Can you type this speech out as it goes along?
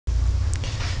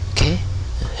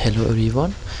Hello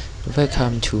everyone,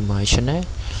 welcome to my channel.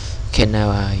 Okay, now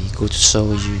I go to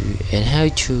show you and how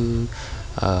to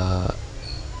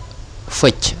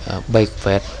fetch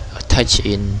backward touch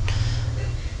in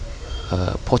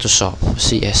Photoshop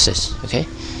CSS. Okay,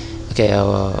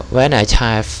 when I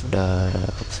type the,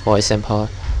 for example,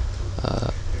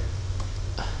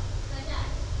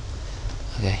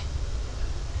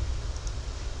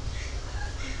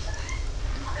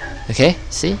 okay,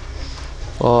 see,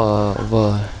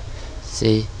 for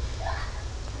see,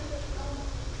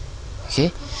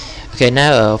 okay,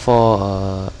 now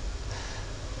for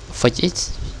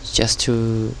it, just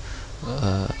to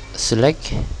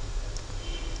select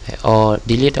or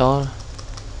delete all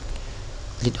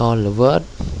the word.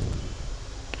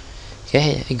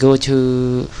 Okay, go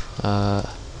to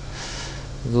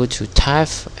type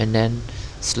and then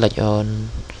select on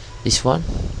this one,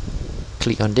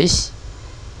 click on this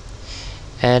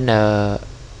and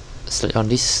select on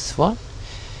this one.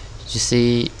 You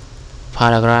see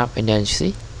paragraph and then you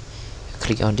see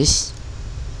click on this.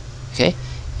 Okay,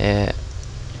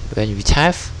 when we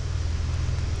type,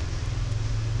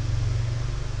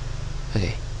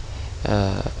 okay,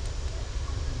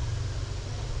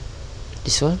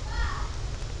 this one,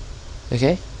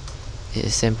 okay,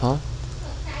 it's simple.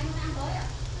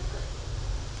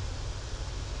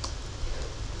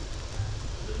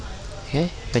 Okay,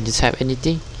 when you type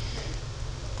anything,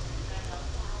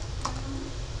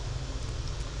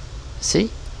 see.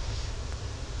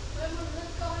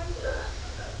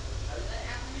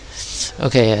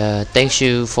 Okay, thanks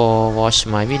you for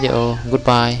watching my video.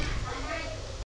 Goodbye.